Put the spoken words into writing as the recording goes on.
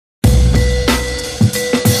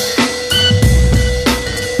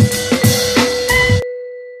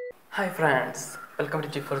friends, welcome to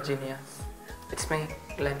G for Genius. It's me,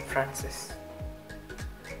 Glenn Francis.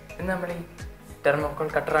 ഇന്ന് നമ്മൾ ഈ thermocol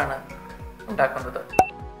കട്ടറാണ് ഉണ്ടാക്കുന്നത്.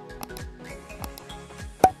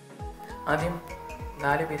 ആദ്യം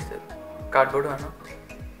 4 പീസ് കാർഡ്ബോർഡ് വേണം.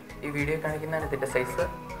 ഈ വീഡിയോ കാണിക്കുന്നതാണ് ഇതിൻ്റെ സൈസ്.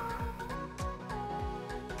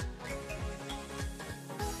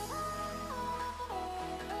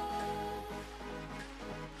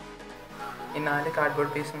 ഈ 4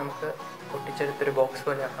 കാർഡ്ബോർഡ് പീസ് നമുക്ക് ഒട്ടിച്ചെടുത്തൊരു ബോക്സ്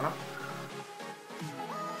പോലെ ആക്കണം.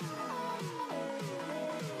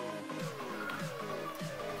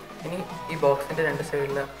 ഇനി ഈ ബോക്സിൻ്റെ 2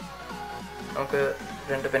 സൈഡിൽ നമുക്ക്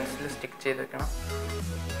 2 പെൻസിൽ സ്റ്റിക്ക് ചെയ്ത് വെക്കണം.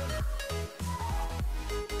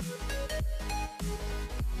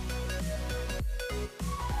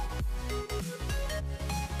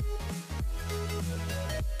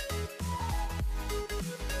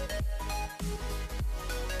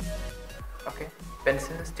 ഓക്കെ,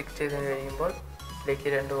 പെൻസിൽ സ്റ്റിക്ക് ചെയ്ത് കഴിയുമ്പോൾ ഇതിലേക്ക്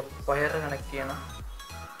 2 വയർ കണക്ട് ചെയ്യണം.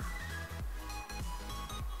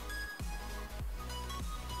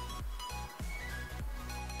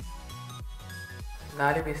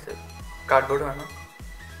 നാല് പീസ് കാർഡ്ബോർഡ് വേണം.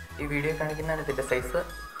 ഈ വീഡിയോ കാണിക്കുന്നതാണ് ഇതിൻ്റെ സൈസ്.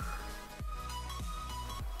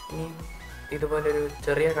 ഇനി ഇതുപോലൊരു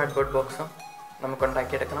ചെറിയ കാർഡ്ബോർഡ് ബോക്സും നമുക്ക്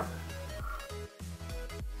ഉണ്ടാക്കിയെടുക്കണം.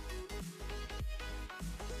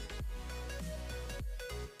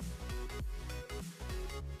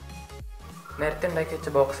 നേരത്തെ ഉണ്ടാക്കി വെച്ച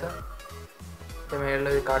ബോക്സ് മേളിൽ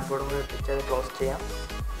ഒരു കാർഡ്ബോർഡും കൂടി ഒട്ടിച്ച് അത് ക്ലോസ് ചെയ്യാം.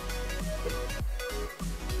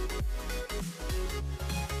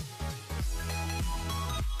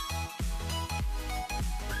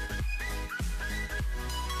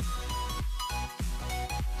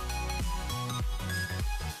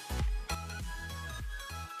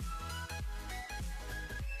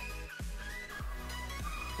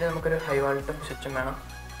 ഇനി നമുക്കൊരു ഹൈ വാൾട്ടും സ്വിച്ചും വേണം.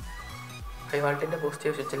 ഹൈ വാൾട്ടിൻ്റെ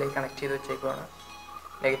പോസിറ്റീവ് സ്വിച്ചിലേക്ക് കണക്ട് ചെയ്ത് വെച്ചേക്കുവാണ്,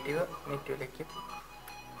 നെഗറ്റീവ് നെഗറ്റീവിലേക്ക്.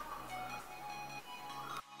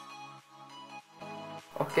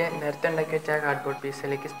 ഓക്കെ, നേരത്തെ ഉണ്ടാക്കി വെച്ച ആ കാർഡ്ബോർഡ്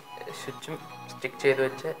പീസിലേക്ക് സ്വിച്ചും സ്റ്റിക്ക് ചെയ്ത്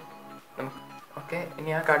വെച്ച് നമുക്ക് ഓക്കെ,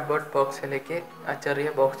 ഇനി ആ കാർഡ്ബോർഡ് ബോക്സിലേക്ക് ആ ചെറിയ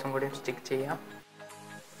ബോക്സും കൂടി സ്റ്റിക്ക് ചെയ്യാം.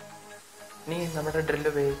 ഇനി നമ്മുടെ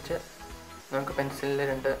ഡ്രില്ല് ഉപയോഗിച്ച് നമുക്ക് പെൻസിലിൽ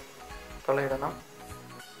 2 തുളയിടണം.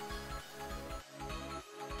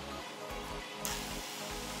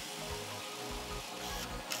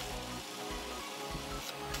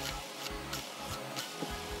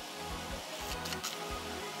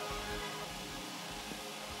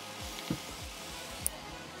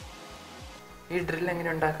 ഈ ഡ്രിൽ എങ്ങനെ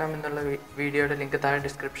ഉണ്ടാക്കാമെന്നുള്ള വീഡിയോയുടെ ലിങ്ക് താഴെ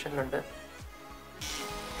ഡിസ്ക്രിപ്ഷനിലുണ്ട്.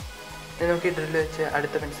 ഇനി നമുക്ക് ഈ ഡ്രില്ല് വെച്ച്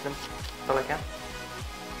അടുത്ത പെൻസിലും തുളയ്ക്കാം.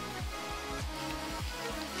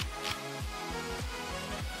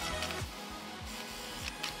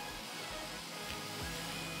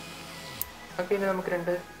 ഓക്കെ, ഇനി നമുക്ക്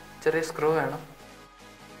 2 ചെറിയ സ്ക്രൂ വേണം.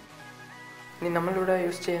 ഇനി നമ്മളിവിടെ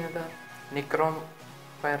യൂസ് ചെയ്യുന്നത് നിക്രോം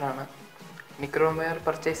വയറാണ്. നിക്രോം വയർ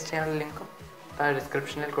പർച്ചേസ് ചെയ്യാനുള്ള ലിങ്കും താഴെ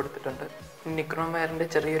ഡിസ്ക്രിപ്ഷനിൽ കൊടുത്തിട്ടുണ്ട്. നിക്രോം വയറിൻ്റെ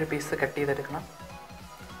ചെറിയൊരു പീസ് കട്ട് ചെയ്തെടുക്കണം.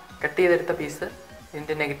 കട്ട് ചെയ്തെടുത്ത പീസ്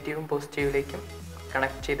ഇതിൻ്റെ നെഗറ്റീവും പോസിറ്റീവിലേക്കും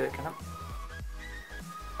കണക്ട് ചെയ്ത് വെക്കണം.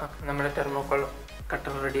 നമ്മുടെ തെർമോക്കോൾ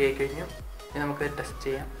കട്ടർ റെഡി ആയി കഴിഞ്ഞു. ഇനി നമുക്ക് ടെസ്റ്റ്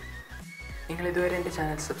ചെയ്യാം. നിങ്ങൾ ഇതുവരെ എൻ്റെ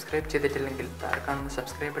ചാനൽ സബ്സ്ക്രൈബ് ചെയ്തിട്ടില്ലെങ്കിൽ താഴെ കാണുന്ന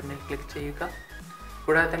സബ്സ്ക്രൈബ് ബട്ടണിൽ ക്ലിക്ക് ചെയ്യുക.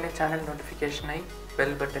 കൂടാതെ തന്നെ ചാനൽ നോട്ടിഫിക്കേഷനായി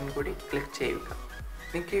ബെൽ ബട്ടൺ കൂടി ക്ലിക്ക് ചെയ്യുക.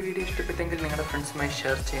 നിങ്ങൾക്ക് ഈ വീഡിയോ ഇഷ്ടപ്പെട്ടെങ്കിൽ നിങ്ങളുടെ ഫ്രണ്ട്സുമായി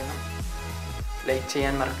ഷെയർ ചെയ്യണം. ലൈക്ക്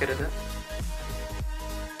ചെയ്യാൻ മറക്കരുത്.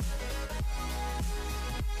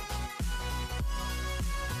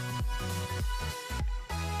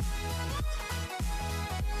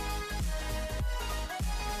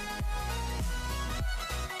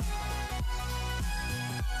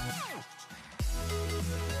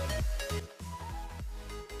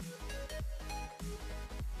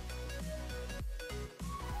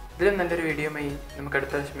 ഇതിലും നല്ലൊരു വീഡിയോയുമായി നമുക്ക്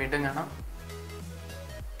അടുത്ത പ്രാവശ്യം വീണ്ടും കാണാം.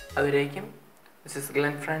 അതുവരേക്കും, this is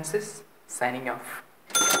Glenn Francis signing off.